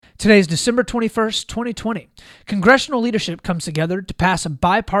Today is December 21st, 2020. Congressional leadership comes together to pass a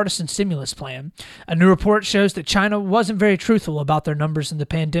bipartisan stimulus plan. A new report shows that China wasn't very truthful about their numbers in the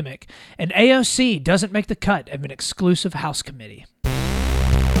pandemic. And AOC doesn't make the cut of an exclusive House committee.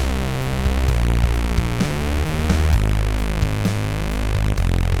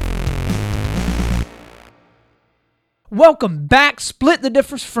 Welcome back, Split the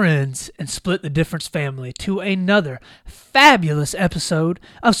Difference friends and Split the Difference family, to another fabulous episode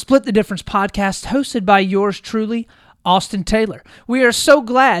of Split the Difference podcast hosted by yours truly, Austin Taylor. We are so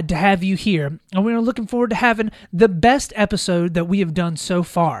glad to have you here, and we are looking forward to having the best episode that we have done so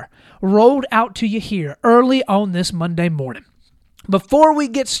far rolled out to you here early on this Monday morning. Before we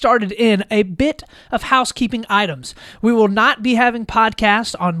get started in, a bit of housekeeping items. We will not be having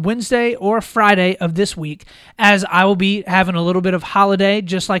podcasts on Wednesday or Friday of this week, as I will be having a little bit of holiday,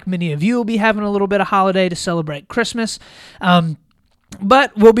 just like many of you will be having a little bit of holiday to celebrate Christmas.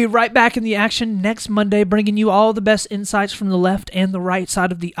 But we'll be right back in the action next Monday, bringing you all the best insights from the left and the right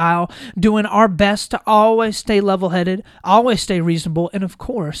side of the aisle, doing our best to always stay level-headed, always stay reasonable, and of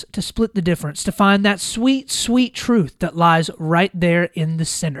course, to split the difference, to find that sweet, sweet truth that lies right there in the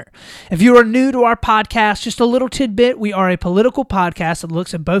center. If you are new to our podcast, just a little tidbit, we are a political podcast that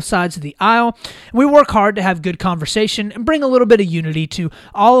looks at both sides of the aisle. We work hard to have good conversation and bring a little bit of unity to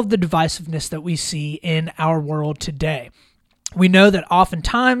all of the divisiveness that we see in our world today. We know that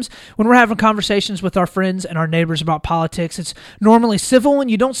oftentimes when we're having conversations with our friends and our neighbors about politics, it's normally civil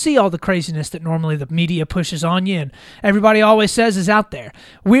and you don't see all the craziness that normally the media pushes on you and everybody always says is out there.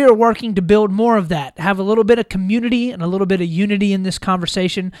 We are working to build more of that, have a little bit of community and a little bit of unity in this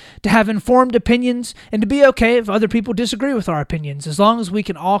conversation, to have informed opinions and to be okay if other people disagree with our opinions, as long as we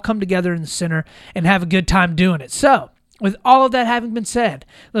can all come together in the center and have a good time doing it. So, with all of that having been said,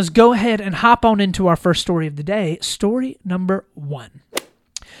 let's go ahead and hop on into our first story of the day, story number 1.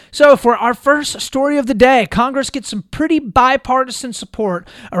 So for our first story of the day, Congress gets some pretty bipartisan support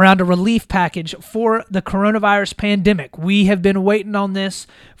around a relief package for the coronavirus pandemic. We have been waiting on this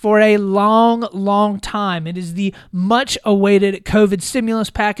for a long, long time. It is the much-awaited COVID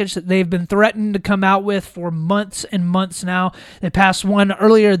stimulus package that they've been threatening to come out with for months and months now. They passed one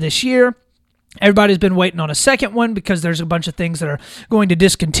earlier this year. Everybody's been waiting on a second one because there's a bunch of things that are going to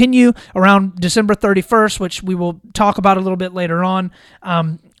discontinue around December 31st, which we will talk about a little bit later on.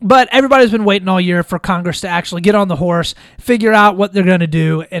 But everybody's been waiting all year for Congress to actually get on the horse, figure out what they're going to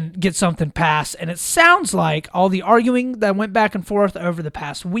do, and get something passed. And it sounds like all the arguing that went back and forth over the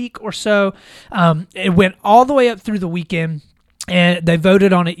past week or so, it went all the way up through the weekend. And they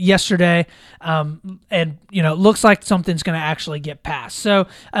voted on it yesterday, and, it looks like something's going to actually get passed. So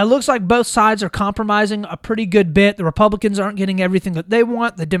it looks like both sides are compromising a pretty good bit. The Republicans aren't getting everything that they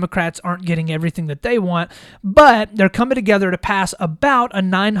want. The Democrats aren't getting everything that they want. But they're coming together to pass about a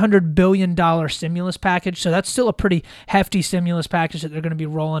 $900 billion stimulus package. So that's still a pretty hefty stimulus package that they're going to be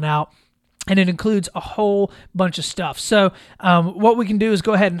rolling out. And it includes a whole bunch of stuff. So what we can do is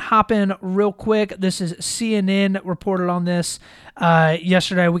go ahead and hop in real quick. This is CNN reported on this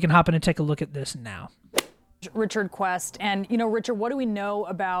yesterday. We can hop in and take a look at this now. Richard Quest. And, Richard, what do we know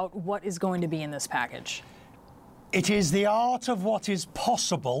about what is going to be in this package? It is the art of what is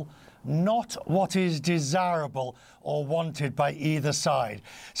possible, not what is desirable or wanted by either side.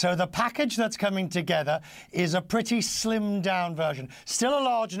 So the package that's coming together is a pretty slimmed down version. Still a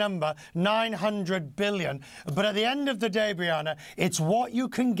large number, 900 billion. But at the end of the day, Brianna, it's what you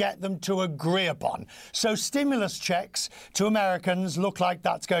can get them to agree upon. So stimulus checks to Americans look like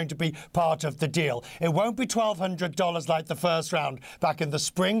that's going to be part of the deal. It won't be $1,200 like the first round back in the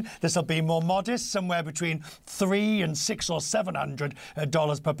spring. This will be more modest, somewhere between $300 and $600 or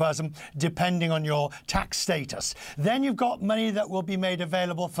 $700 per person, depending on your tax status. Then you've got money that will be made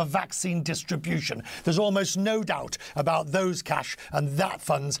available for vaccine distribution. There's almost no doubt about those cash and that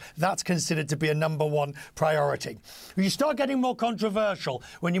funds. That's considered to be a number one priority. You start getting more controversial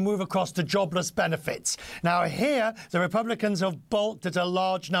when you move across to jobless benefits. Now here, the Republicans have balked at a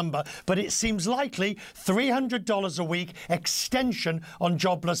large number, but it seems likely $300 a week extension on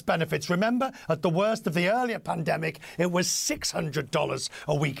jobless benefits. Remember, at the worst of the earlier pandemic, it was $600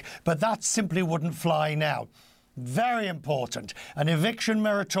 a week, but that simply wouldn't fly now. Very important. An eviction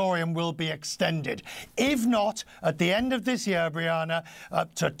moratorium will be extended. If not, at the end of this year, Brianna,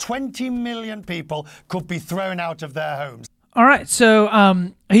 up to 20 million people could be thrown out of their homes. All right,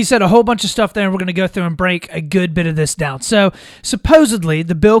 so he said a whole bunch of stuff there, and we're going to go through and break a good bit of this down. So supposedly,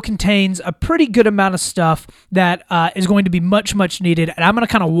 the bill contains a pretty good amount of stuff that is going to be much, much needed, and I'm going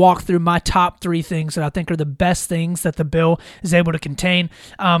to kind of walk through my top 3 things that I think are the best things that the bill is able to contain.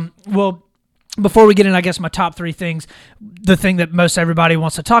 before we get in, I guess, my top three things, the thing that most everybody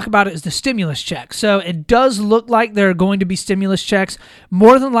wants to talk about is the stimulus check. So it does look like there are going to be stimulus checks,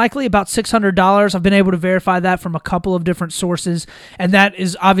 more than likely about $600. I've been able to verify that from a couple of different sources, and that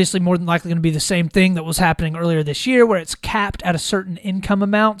is obviously more than likely going to be the same thing that was happening earlier this year, where it's capped at a certain income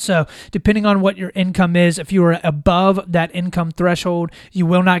amount. So depending on what your income is, if you are above that income threshold, you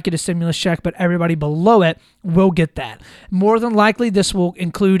will not get a stimulus check, but everybody below it will get that. More than likely, this will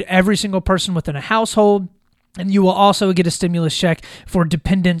include every single person within a household, and you will also get a stimulus check for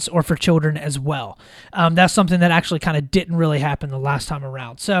dependents or for children as well. That's something that actually kind of didn't really happen the last time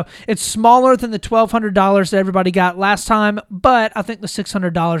around. So it's smaller than the $1,200 that everybody got last time, but I think the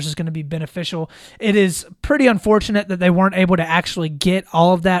 $600 is going to be beneficial. It is pretty unfortunate that they weren't able to actually get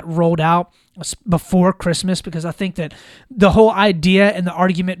all of that rolled out before Christmas, because I think that the whole idea and the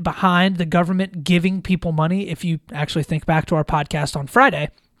argument behind the government giving people money, if you actually think back to our podcast on Friday,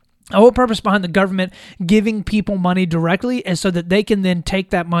 the whole purpose behind the government giving people money directly is so that they can then take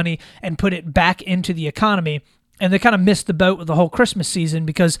that money and put it back into the economy. And they kind of missed the boat with the whole Christmas season,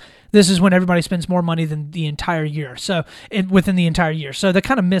 because this is when everybody spends more money than the entire year. So within the entire year. So they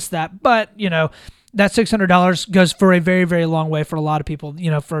kind of missed that. But, that $600 goes for a very, very long way for a lot of people.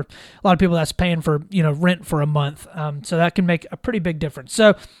 For a lot of people, that's paying for, rent for a month. So that can make a pretty big difference.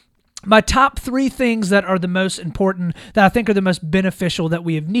 So my top three things that are the most important, that I think are the most beneficial, that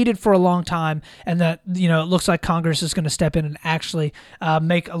we have needed for a long time, and that, it looks like Congress is going to step in and actually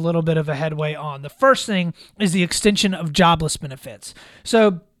make a little bit of a headway on. The first thing is the extension of jobless benefits.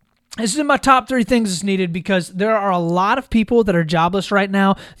 So this is in my top three things that's needed, because there are a lot of people that are jobless right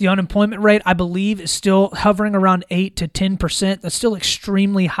now. The unemployment rate, I believe, is still hovering around 8 to 10%. That's still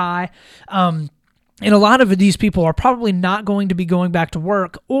extremely high. And a lot of these people are probably not going to be going back to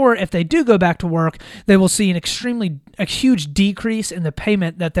work, or if they do go back to work, they will see a huge decrease in the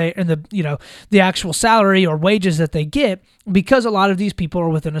payment that the actual salary or wages that they get, because a lot of these people are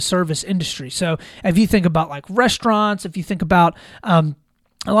within a service industry. So if you think about like restaurants, if you think about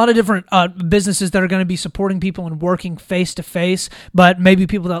a lot of different businesses that are going to be supporting people and working face-to-face, but maybe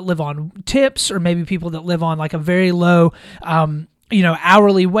people that live on tips, or maybe people that live on like a very low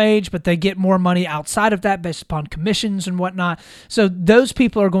hourly wage, but they get more money outside of that based upon commissions and whatnot. So those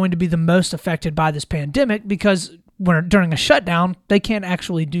people are going to be the most affected by this pandemic, because during a shutdown, they can't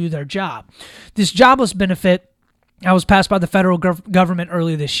actually do their job. This jobless benefit that was passed by the federal government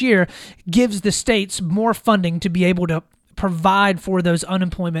earlier this year gives the states more funding to be able to provide for those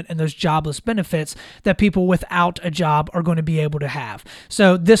unemployment and those jobless benefits that people without a job are going to be able to have.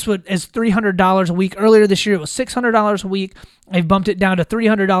 So this is $300 a week. Earlier this year, it was $600 a week. They've bumped it down to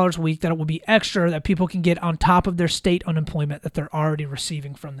 $300 a week, that it will be extra, that people can get on top of their state unemployment that they're already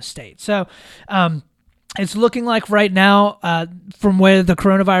receiving from the state. So, it's looking like right now, from where the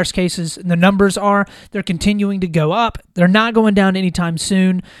coronavirus cases and the numbers are, they're continuing to go up. They're not going down anytime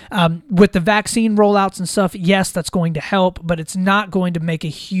soon. With the vaccine rollouts and stuff, yes, that's going to help, but it's not going to make a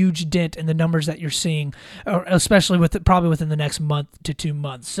huge dent in the numbers that you're seeing, or especially probably within the next month to 2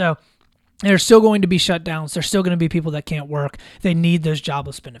 months. So there's still going to be shutdowns. There's still going to be people that can't work. They need those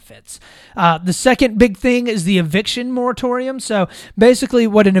jobless benefits. The second big thing is the eviction moratorium. So basically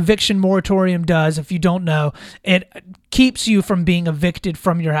what an eviction moratorium does, if you don't know, it keeps you from being evicted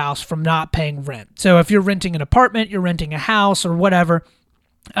from your house, from not paying rent. So if you're renting an apartment, you're renting a house or whatever,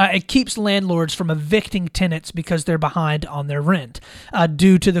 it keeps landlords from evicting tenants because they're behind on their rent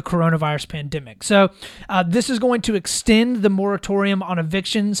due to the coronavirus pandemic. So this is going to extend the moratorium on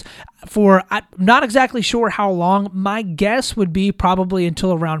evictions for, I'm not exactly sure how long. My guess would be probably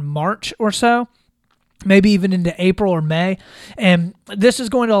until around March or so, maybe even into April or May. And this is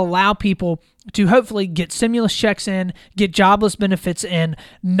going to allow people to hopefully get stimulus checks in, get jobless benefits in,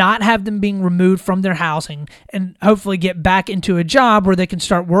 not have them being removed from their housing, and hopefully get back into a job where they can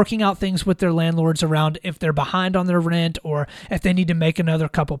start working out things with their landlords around if they're behind on their rent, or if they need to make another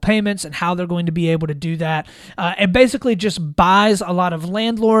couple payments, and how they're going to be able to do that. It basically just buys a lot of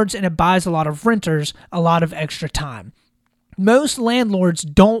landlords, and it buys a lot of renters a lot of extra time. Most landlords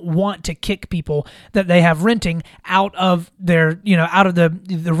don't want to kick people that they have renting out of their, out of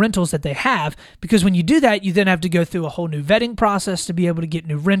the rentals that they have, because when you do that, you then have to go through a whole new vetting process to be able to get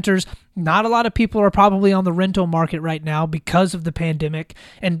new renters. Not a lot of people are probably on the rental market right now because of the pandemic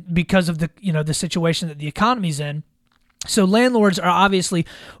and because of the situation that the economy's in. So landlords are obviously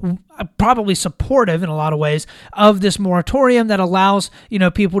probably supportive in a lot of ways of this moratorium that allows,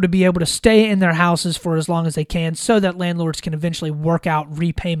 people to be able to stay in their houses for as long as they can, so that landlords can eventually work out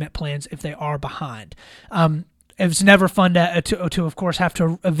repayment plans if they are behind. It's never fun to of course, have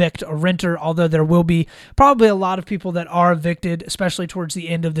to evict a renter, although there will be probably a lot of people that are evicted, especially towards the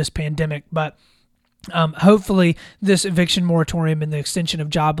end of this pandemic. But hopefully this eviction moratorium and the extension of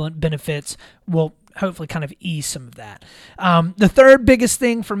job benefits will hopefully kind of ease some of that. The third biggest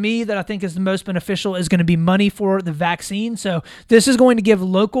thing for me that I think is the most beneficial is going to be money for the vaccine. So this is going to give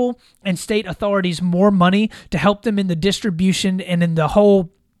local and state authorities more money to help them in the distribution and in the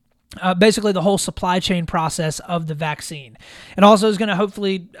whole basically the whole supply chain process of the vaccine. It also is going to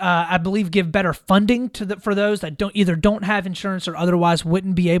hopefully, I believe, give better funding for those that don't have insurance or otherwise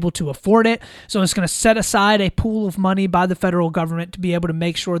wouldn't be able to afford it. So it's going to set aside a pool of money by the federal government to be able to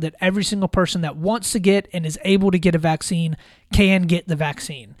make sure that every single person that wants to get and is able to get a vaccine can get the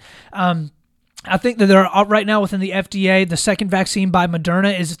vaccine. I think that there are right now within the FDA, the second vaccine by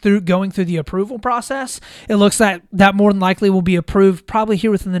Moderna is going through the approval process. It looks like that more than likely will be approved probably here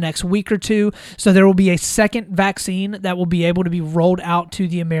within the next week or two. So there will be a second vaccine that will be able to be rolled out to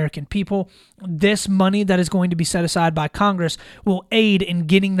the American people. This money that is going to be set aside by Congress will aid in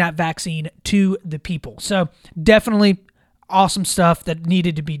getting that vaccine to the people. So definitely awesome stuff that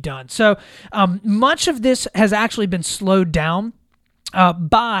needed to be done. So much of this has actually been slowed down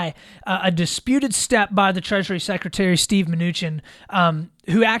by a disputed step by the Treasury Secretary, Steve Mnuchin,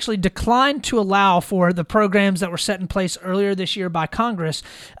 who actually declined to allow for the programs that were set in place earlier this year by Congress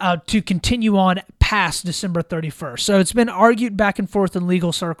to continue on past December 31st. So it's been argued back and forth in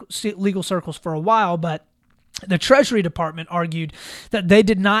legal circles for a while, but the Treasury Department argued that they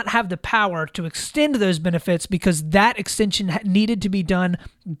did not have the power to extend those benefits because that extension needed to be done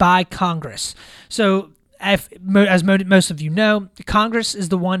by Congress. So as most of you know, Congress is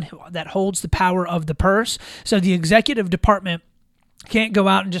the one that holds the power of the purse. So the executive department can't go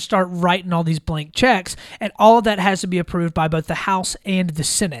out and just start writing all these blank checks, and all of that has to be approved by both the House and the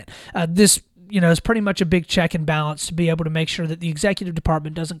Senate. This is pretty much a big check and balance to be able to make sure that the executive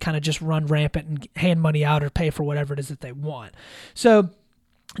department doesn't kind of just run rampant and hand money out or pay for whatever it is that they want. So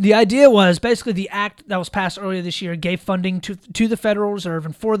the idea was basically the act that was passed earlier this year gave funding to the Federal Reserve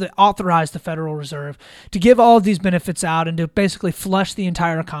and authorized the Federal Reserve to give all of these benefits out and to basically flush the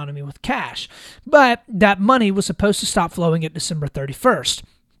entire economy with cash. But that money was supposed to stop flowing at December 31st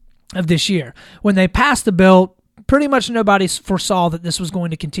of this year. When they passed the bill, pretty much nobody foresaw that this was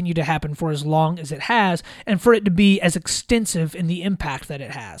going to continue to happen for as long as it has and for it to be as extensive in the impact that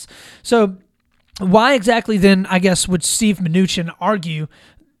it has. So why exactly then, I guess, would Steve Mnuchin argue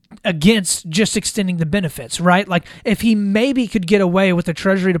against just extending the benefits, right? Like if he maybe could get away with the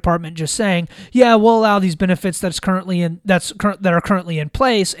Treasury Department just saying, yeah, we'll allow these benefits that are currently in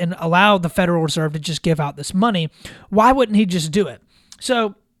place and allow the Federal Reserve to just give out this money, why wouldn't he just do it?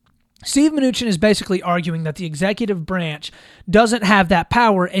 So Steve Mnuchin is basically arguing that the executive branch doesn't have that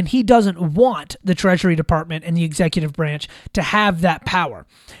power, and he doesn't want the Treasury Department and the executive branch to have that power.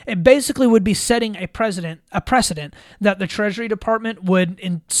 It basically would be setting a precedent that the Treasury Department would,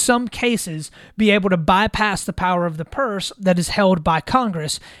 in some cases, be able to bypass the power of the purse that is held by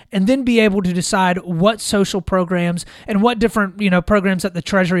Congress, and then be able to decide what social programs and what different programs that the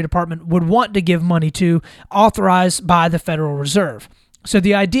Treasury Department would want to give money to, authorized by the Federal Reserve. So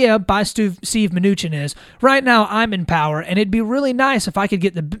the idea by Steve Mnuchin is, right now I'm in power, and it'd be really nice if I could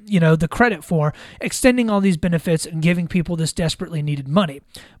get the credit for extending all these benefits and giving people this desperately needed money.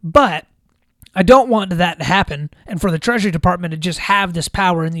 But I don't want that to happen, and for the Treasury Department to just have this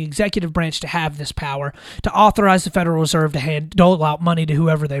power and the executive branch to have this power to authorize the Federal Reserve to dole out money to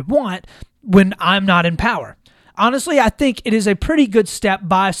whoever they want when I'm not in power. Honestly, I think it is a pretty good step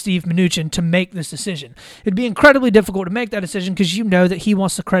by Steve Mnuchin to make this decision. It'd be incredibly difficult to make that decision because you know that he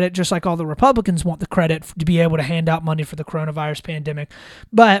wants the credit just like all the Republicans want the credit to be able to hand out money for the coronavirus pandemic.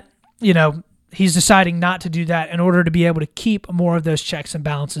 But, he's deciding not to do that in order to be able to keep more of those checks and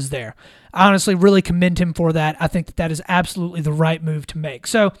balances there. I honestly really commend him for that. I think that is absolutely the right move to make.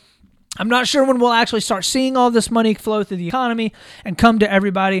 So I'm not sure when we'll actually start seeing all this money flow through the economy and come to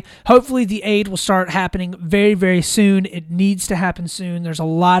everybody. Hopefully the aid will start happening very, very soon. It needs to happen soon. There's a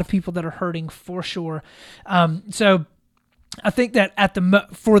lot of people that are hurting for sure. So I think that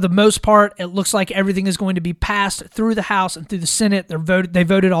for the most part, it looks like everything is going to be passed through the House and through the Senate. They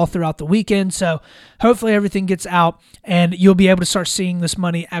voted all throughout the weekend, so hopefully everything gets out, and you'll be able to start seeing this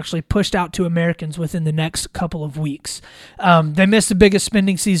money actually pushed out to Americans within the next couple of weeks. They missed the biggest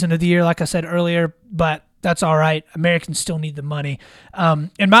spending season of the year, like I said earlier, but that's all right. Americans still need the money.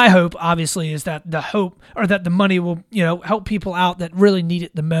 And my hope, obviously, is that the money will, help people out that really need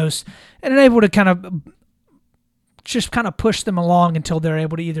it the most and enable to kind of push them along until they're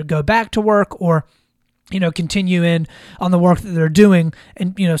able to either go back to work or continue in on the work that they're doing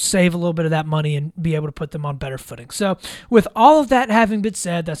and, save a little bit of that money and be able to put them on better footing. So with all of that having been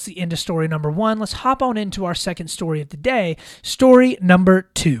said, that's the end of story number 1. Let's hop on into our second story of the day, story number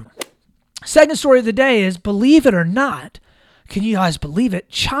 2. Second story of the day is, believe it or not, can you guys believe it?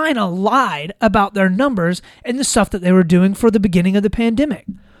 China lied about their numbers and the stuff that they were doing for the beginning of the pandemic.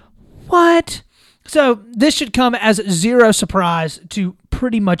 What? So this should come as zero surprise to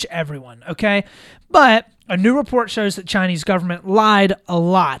pretty much everyone, okay? But a new report shows that Chinese government lied a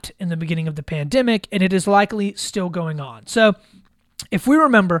lot in the beginning of the pandemic, and it is likely still going on. So if we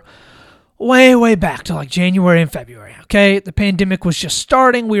remember way back to like January and February, okay, the pandemic was just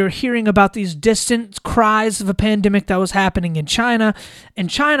starting. We were hearing about these distant cries of a pandemic that was happening in China, and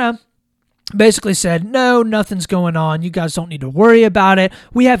China basically said, no, nothing's going on. You guys don't need to worry about it.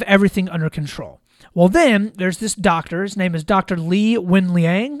 We have everything under control. Well, then there's this doctor. His name is Dr. Li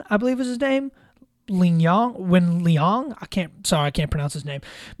Wenliang, I believe is his name. Wenliang. I can't pronounce his name.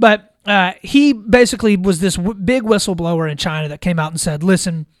 But he basically was this big whistleblower in China that came out and said,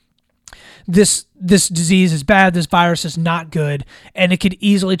 listen, this disease is bad, this virus is not good, and it could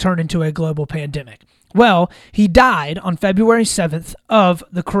easily turn into a global pandemic. Well, he died on February 7th of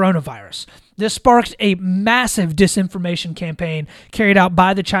the coronavirus. This sparked a massive disinformation campaign carried out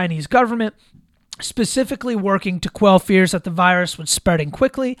by the Chinese government, specifically working to quell fears that the virus was spreading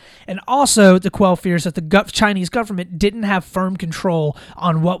quickly, and also to quell fears that the Chinese government didn't have firm control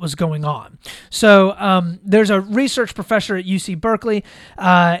on what was going on. So there's a research professor at UC Berkeley.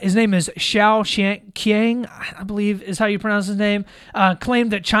 His name is Xiao Qiang, I believe is how you pronounce his name,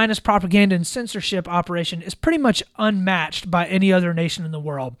 claimed that China's propaganda and censorship operation is pretty much unmatched by any other nation in the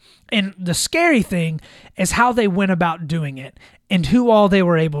world. And the scary thing is how they went about doing it and who all they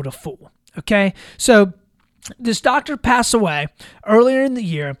were able to fool. Okay, so this doctor passed away earlier in the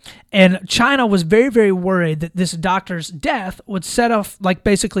year, and China was very worried that this doctor's death would set off, like,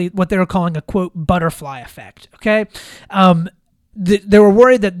 basically what they were calling a, quote, butterfly effect, okay? They were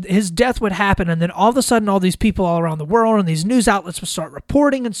worried that his death would happen, and then all of a sudden all these people all around the world and these news outlets would start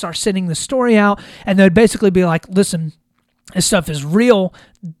reporting and start sending the story out, and they'd basically be like, listen, this stuff is real.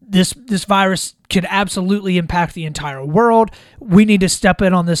 This virus could absolutely impact the entire world. We need to step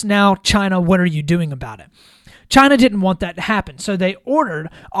in on this now. China, what are you doing about it? China didn't want that to happen, so they ordered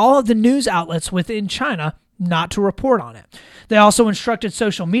all of the news outlets within China not to report on it. They also instructed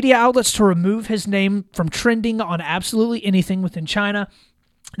social media outlets to remove his name from trending on absolutely anything within China.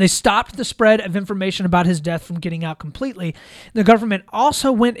 They stopped the spread of information about his death from getting out completely. The government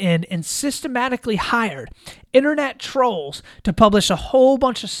also went in and systematically hired internet trolls to publish a whole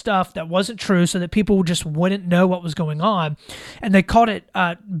bunch of stuff that wasn't true so that people just wouldn't know what was going on. And they called it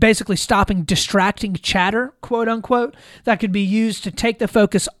basically stopping distracting chatter, quote unquote, that could be used to take the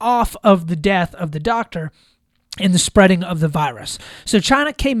focus off of the death of the doctor and the spreading of the virus. So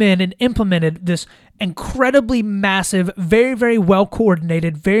China came in and implemented this incredibly massive, very well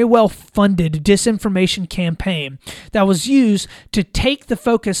coordinated, very well funded disinformation campaign that was used to take the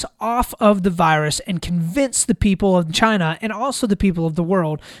focus off of the virus and convince the people of China and also the people of the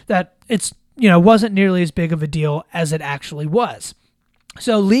world that it's, wasn't nearly as big of a deal as it actually was.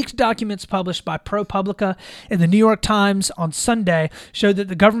 So leaked documents published by ProPublica in the New York Times on Sunday showed that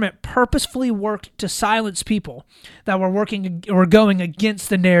the government purposefully worked to silence people that were going against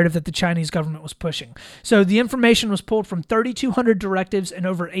the narrative that the Chinese government was pushing. So the information was pulled from 3,200 directives and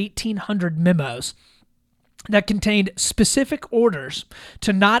over 1,800 memos that contained specific orders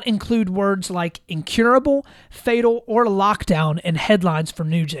to not include words like incurable, fatal, or lockdown in headlines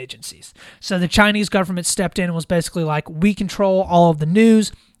from news agencies. So the Chinese government stepped in and was basically like, we control all of the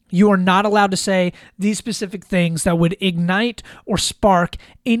news. You are not allowed to say these specific things that would ignite or spark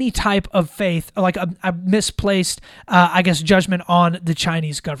any type of faith, like a misplaced, judgment on the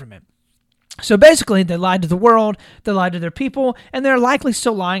Chinese government. So basically, they lied to the world, they lied to their people, and they're likely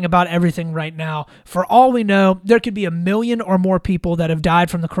still lying about everything right now. For all we know, there could be 1 million or more people that have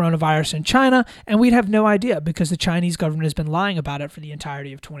died from the coronavirus in China, and we'd have no idea because the Chinese government has been lying about it for the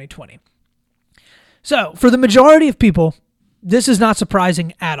entirety of 2020. So, for the majority of people, this is not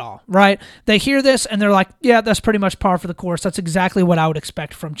surprising at all, right? They hear this and they're like, yeah, that's pretty much par for the course. That's exactly what I would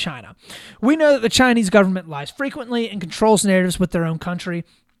expect from China. We know that the Chinese government lies frequently and controls narratives with their own country.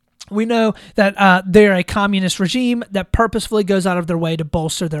 We know that they're a communist regime that purposefully goes out of their way to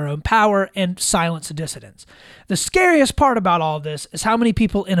bolster their own power and silence dissidents. The scariest part about all of this is how many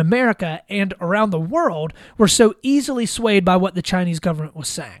people in America and around the world were so easily swayed by what the Chinese government was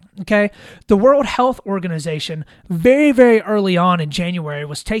saying. okay? The World Health Organization, very, very early on in January,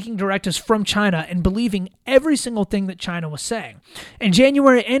 was taking directives from China and believing every single thing that China was saying. In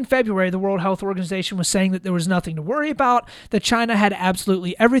January and February, the World Health Organization was saying that there was nothing to worry about, that China had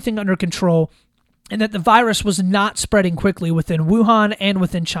absolutely everything under control, and that the virus was not spreading quickly within Wuhan and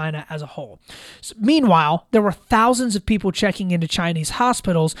within China as a whole. So, meanwhile, there were thousands of people checking into Chinese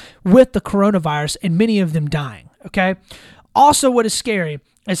hospitals with the coronavirus, and many of them dying, okay? Also, what is scary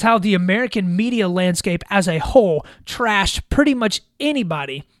is how the American media landscape as a whole trashed pretty much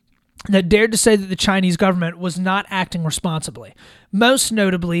anybody that dared to say that the Chinese government was not acting responsibly, most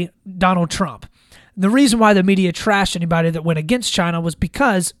notably Donald Trump. The reason why the media trashed anybody that went against China was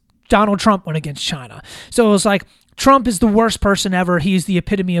because Donald Trump went against China. So it was like, Trump is the worst person ever. He's the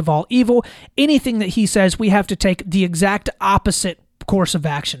epitome of all evil. Anything that he says, we have to take the exact opposite course of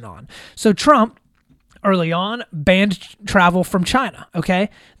action on. So Trump, early on, banned travel from China, okay?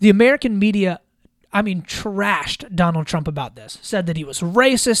 The American media, trashed Donald Trump about this. Said that he was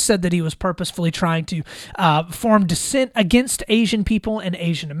racist, said that he was purposefully trying to form dissent against Asian people and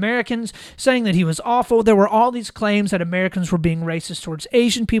Asian Americans, saying that he was awful. There were all these claims that Americans were being racist towards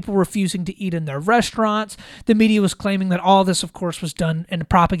Asian people, refusing to eat in their restaurants. The media was claiming that all this, of course, was done and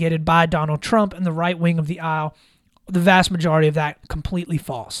propagated by Donald Trump and the right wing of the aisle. The vast majority of that completely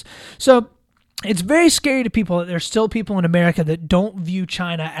false. So it's very scary to people that there's still people in America that don't view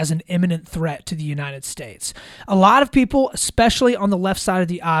China as an imminent threat to the United States. A lot of people, especially on the left side of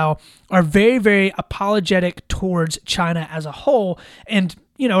the aisle, are very, very apologetic towards China as a whole and,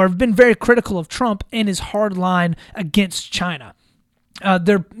 have been very critical of Trump and his hard line against China.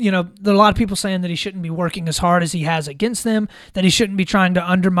 There are a lot of people saying that he shouldn't be working as hard as he has against them, that he shouldn't be trying to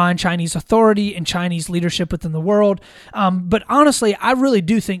undermine Chinese authority and Chinese leadership within the world. But honestly, I really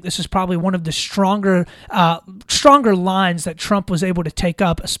do think this is probably one of the stronger lines that Trump was able to take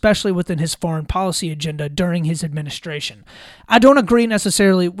up, especially within his foreign policy agenda during his administration. I don't agree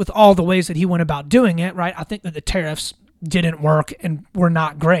necessarily with all the ways that he went about doing it, right? I think that the tariffs didn't work and were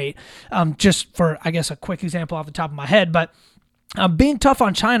not great. Just for, I guess, a quick example off the top of my head, but being tough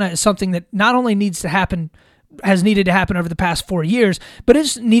on China is something that not only has needed to happen over the past 4 years, but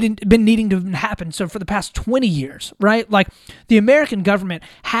it's been needing to happen. So for the past 20 years, right? Like the American government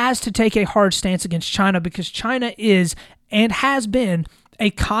has to take a hard stance against China because China is and has been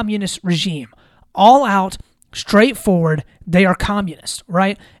a communist regime. All out, straightforward, they are communist,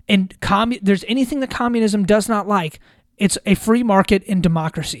 right? And there's anything that communism does not like, it's a free market and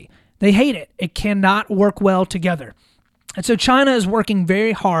democracy. They hate it. It cannot work well together. And so China is working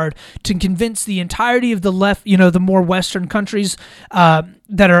very hard to convince the entirety of the left, the more Western countries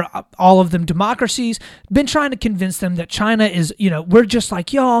that are all of them democracies, been trying to convince them that China is, we're just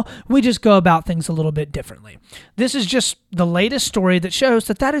like y'all, we just go about things a little bit differently. This is just the latest story that shows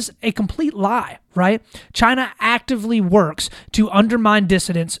that is a complete lie, right? China actively works to undermine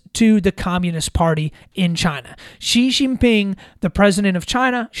dissidents to the Communist Party in China. Xi Jinping, the president of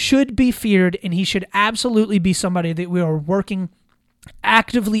China, should be feared, and he should absolutely be somebody that we are working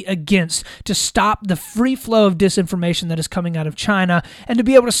actively against to stop the free flow of disinformation that is coming out of China and to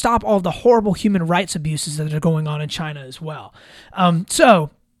be able to stop all of the horrible human rights abuses that are going on in China as well. So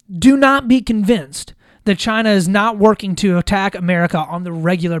do not be convinced that China is not working to attack America on the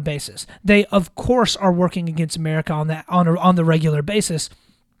regular basis. They, of course, are working against America on the regular basis.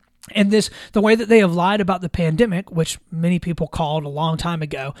 And the way that they have lied about the pandemic, which many people called a long time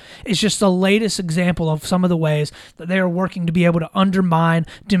ago, is just the latest example of some of the ways that they are working to be able to undermine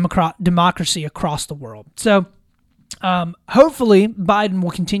democracy across the world. So hopefully Biden will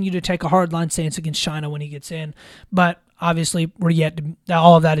continue to take a hardline stance against China when he gets in, but obviously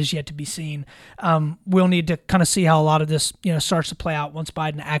all of that is yet to be seen. We'll need to kind of see how a lot of this starts to play out once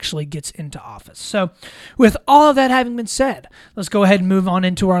Biden actually gets into office. So with all of that having been said, let's go ahead and move on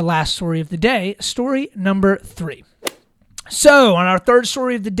into our last story of the day, story number 3. So on our third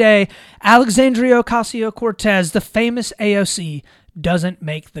story of the day, Alexandria Ocasio-Cortez, the famous AOC, doesn't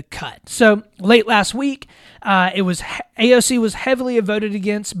make the cut. So late last week, AOC was heavily voted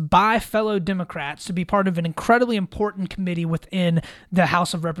against by fellow Democrats to be part of an incredibly important committee within the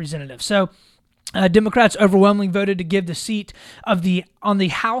House of Representatives. So Democrats overwhelmingly voted to give the seat on the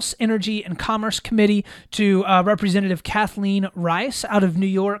House Energy and Commerce Committee to Representative Kathleen Rice out of New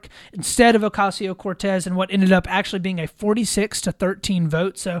York instead of Ocasio-Cortez, and what ended up actually being a 46-13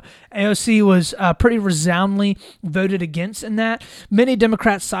 vote. So AOC was pretty resoundingly voted against in that. Many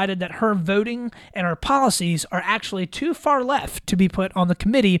Democrats cited that her voting and her policies are actually too far left to be put on the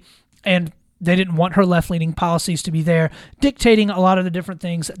committee, and they didn't want her left-leaning policies to be there, dictating a lot of the different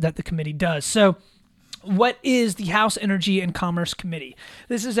things that the committee does. So What is the House Energy and Commerce Committee?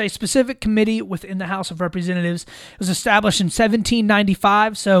 This is a specific committee within the House of Representatives. It was established in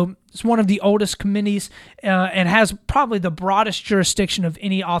 1795, so it's one of the oldest committees and has probably the broadest jurisdiction of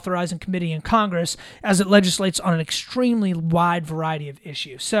any authorizing committee in Congress, as it legislates on an extremely wide variety of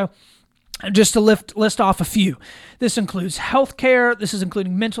issues. So just to list off a few. This includes healthcare. This is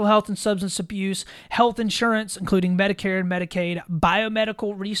including mental health and substance abuse, health insurance, including Medicare and Medicaid,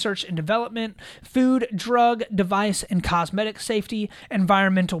 biomedical research and development, food, drug, device, and cosmetic safety,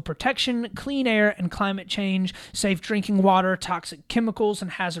 environmental protection, clean air and climate change, safe drinking water, toxic chemicals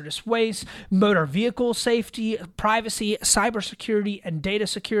and hazardous waste, motor vehicle safety, privacy, cybersecurity and data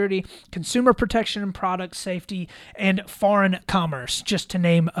security, consumer protection and product safety, and foreign commerce, just to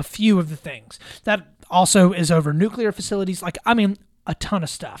name a few of the things. That also is over nuclear facilities, a ton of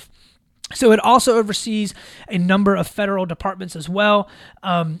stuff. So it also oversees a number of federal departments as well.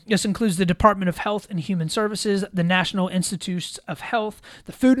 This includes the Department of Health and Human Services, the National Institutes of Health,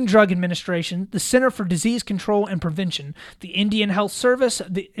 the Food and Drug Administration, the Center for Disease Control and Prevention, the Indian Health Service,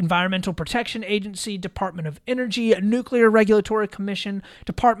 the Environmental Protection Agency, Department of Energy, Nuclear Regulatory Commission,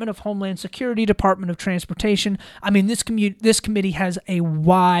 Department of Homeland Security, Department of Transportation. This committee has a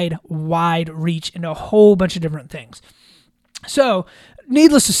wide reach into a whole bunch of different things. So,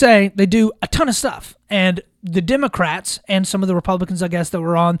 needless to say, they do a ton of stuff. And the Democrats and some of the Republicans, I guess, that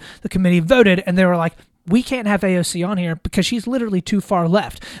were on the committee voted, and they were like, we can't have AOC on here because she's literally too far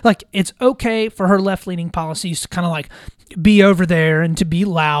left. It's okay for her left-leaning policies to kind of be over there and to be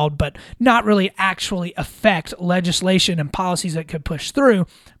loud, but not really actually affect legislation and policies that could push through.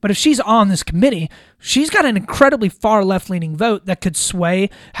 But if she's on this committee, she's got an incredibly far left-leaning vote that could sway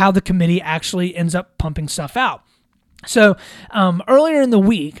how the committee actually ends up pumping stuff out. So earlier in the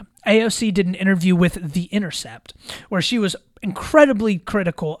week, AOC did an interview with The Intercept, where she was incredibly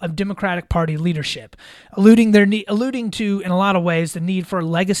critical of Democratic Party leadership, alluding to, in a lot of ways, the need for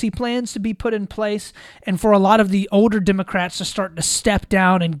legacy plans to be put in place and for a lot of the older Democrats to start to step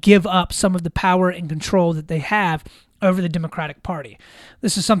down and give up some of the power and control that they have over the Democratic Party.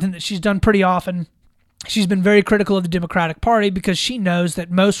 This is something that she's done pretty often. She's been very critical of the Democratic Party because she knows that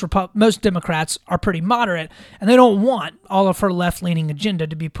most Democrats are pretty moderate, and they don't want all of her left-leaning agenda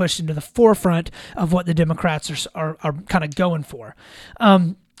to be pushed into the forefront of what the Democrats are kind of going for.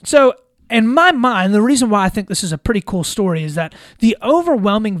 So in my mind, the reason why I think this is a pretty cool story is that the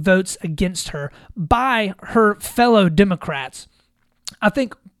overwhelming votes against her by her fellow Democrats, I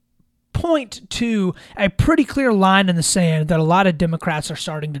think, point to a pretty clear line in the sand that a lot of Democrats are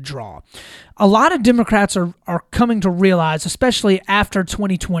starting to draw. A lot of Democrats are coming to realize, especially after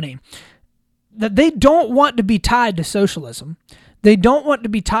 2020, that they don't want to be tied to socialism. They don't want to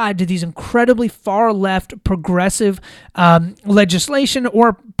be tied to these incredibly far left progressive legislation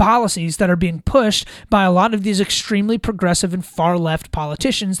or policies that are being pushed by a lot of these extremely progressive and far left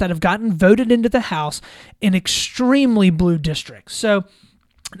politicians that have gotten voted into the House in extremely blue districts. So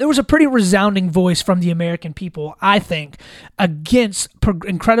there was a pretty resounding voice from the American people, I think, against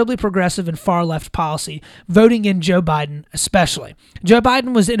incredibly progressive and far-left policy, voting in Joe Biden especially. Joe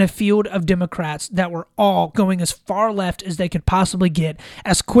Biden was in a field of Democrats that were all going as far left as they could possibly get,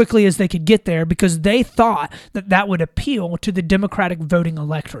 as quickly as they could get there, because they thought that that would appeal to the Democratic voting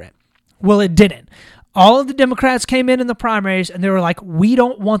electorate. Well, it didn't. All of the Democrats came in the primaries and they were like, we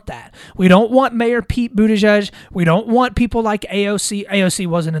don't want that. We don't want Mayor Pete Buttigieg. We don't want people like AOC. AOC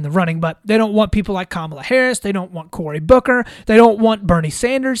wasn't in the running, but they don't want people like Kamala Harris. They don't want Cory Booker. They don't want Bernie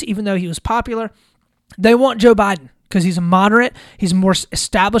Sanders, even though he was popular. They want Joe Biden because he's a moderate. He's a more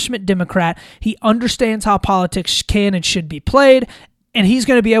establishment Democrat. He understands how politics can and should be played. And he's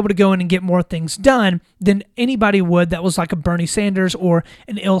going to be able to go in and get more things done than anybody would that was like a Bernie Sanders or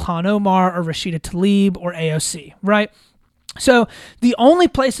an Ilhan Omar or Rashida Tlaib or AOC, right? So the only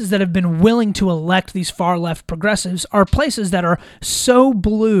places that have been willing to elect these far left progressives are places that are so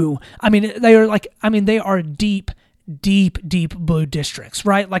blue. They are deep blue districts,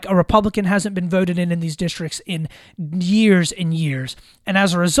 right? Like a Republican hasn't been voted in these districts in years and years. And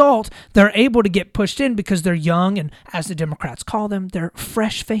as a result, they're able to get pushed in because they're young and, as the Democrats call them, they're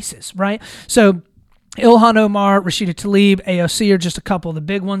fresh faces, right? So Ilhan Omar, Rashida Tlaib, AOC are just a couple of the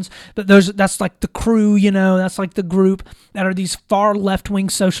big ones, but that's like the crew, that's like the group that are these far left-wing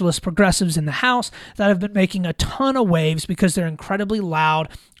socialist progressives in the House that have been making a ton of waves because they're incredibly loud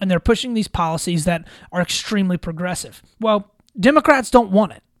and they're pushing these policies that are extremely progressive. Well, Democrats don't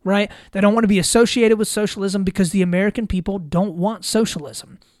want it, right? They don't want to be associated with socialism because the American people don't want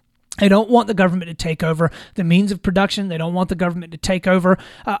socialism. They don't want the government to take over the means of production. They don't want the government to take over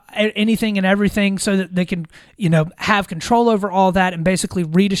anything and everything so that they can, have control over all that and basically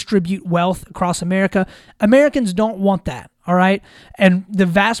redistribute wealth across America. Americans don't want that, all right? And the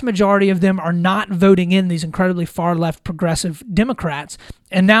vast majority of them are not voting in these incredibly far-left progressive Democrats.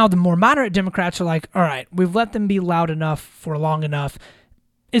 And now the more moderate Democrats are like, all right, we've let them be loud enough for long enough.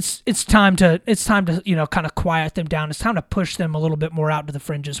 It's time to kind of quiet them down. It's time to push them a little bit more out to the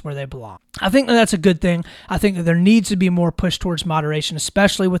fringes where they belong. I think that's a good thing. I think that there needs to be more push towards moderation,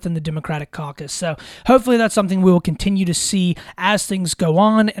 especially within the Democratic caucus. So hopefully that's something we will continue to see as things go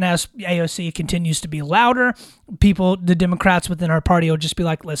on and as AOC continues to be louder. The Democrats within our party will just be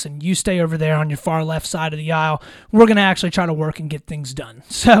like, listen, you stay over there on your far left side of the aisle. We're going to actually try to work and get things done.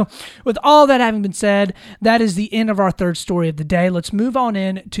 So with all that having been said, that is the end of our third story of the day. Let's move on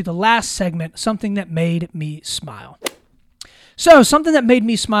in to the last segment, something that made me smile. So something that made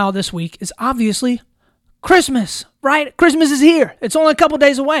me smile this week is obviously Christmas, right? Christmas is here. It's only a couple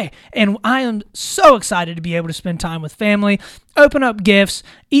days away. And I am so excited to be able to spend time with family, open up gifts,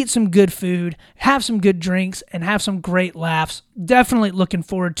 eat some good food, have some good drinks, and have some great laughs. Definitely looking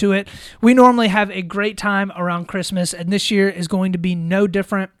forward to it. We normally have a great time around Christmas, and this year is going to be no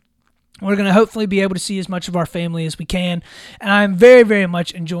different. We're going to hopefully be able to see as much of our family as we can. And I'm very, very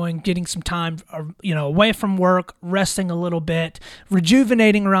much enjoying getting some time, away from work, resting a little bit,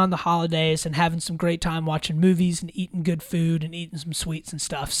 rejuvenating around the holidays, and having some great time watching movies and eating good food and eating some sweets and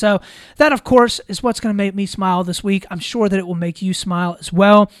stuff. So that, of course, is what's going to make me smile this week. I'm sure that it will make you smile as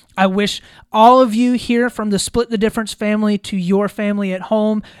well. I wish all of you here from the Split the Difference family to your family at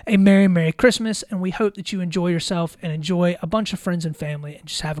home a Merry, Merry Christmas. And we hope that you enjoy yourself and enjoy a bunch of friends and family and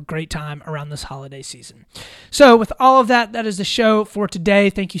just have a great time around this holiday season. So with all of that, that is the show for today.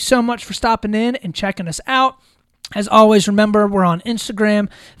 Thank you so much for stopping in and checking us out. As always, remember, we're on Instagram,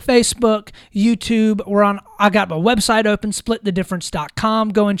 Facebook, YouTube. I got my website open, splitthedifference.com.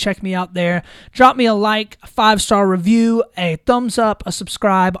 Go and check me out there. Drop me a like, a 5-star review, a thumbs up, a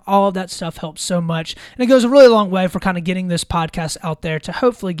subscribe. All of that stuff helps so much. And it goes a really long way for kind of getting this podcast out there to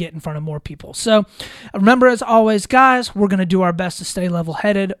hopefully get in front of more people. So remember, as always, guys, we're going to do our best to stay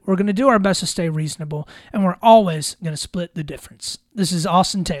level-headed. We're going to do our best to stay reasonable. And we're always going to split the difference. This is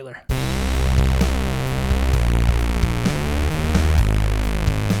Austin Taylor.